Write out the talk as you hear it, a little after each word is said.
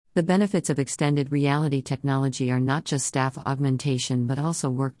The benefits of extended reality technology are not just staff augmentation but also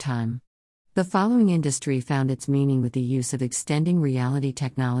work time. The following industry found its meaning with the use of extending reality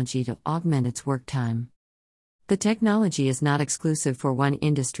technology to augment its work time. The technology is not exclusive for one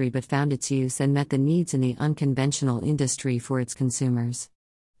industry but found its use and met the needs in the unconventional industry for its consumers.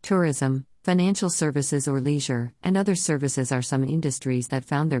 Tourism, financial services or leisure, and other services are some industries that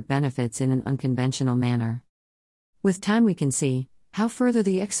found their benefits in an unconventional manner. With time we can see how further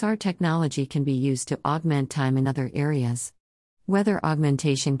the XR technology can be used to augment time in other areas. Whether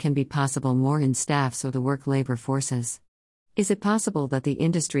augmentation can be possible more in staffs or the work labor forces. Is it possible that the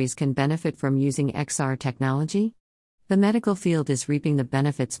industries can benefit from using XR technology? The medical field is reaping the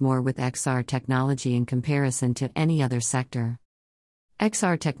benefits more with XR technology in comparison to any other sector.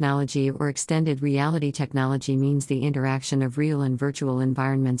 XR technology or extended reality technology means the interaction of real and virtual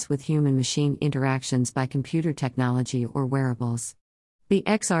environments with human-machine interactions by computer technology or wearables. The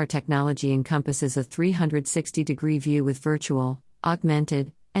XR technology encompasses a 360-degree view with virtual,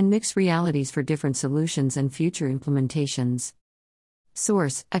 augmented, and mixed realities for different solutions and future implementations.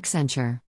 Source: Accenture.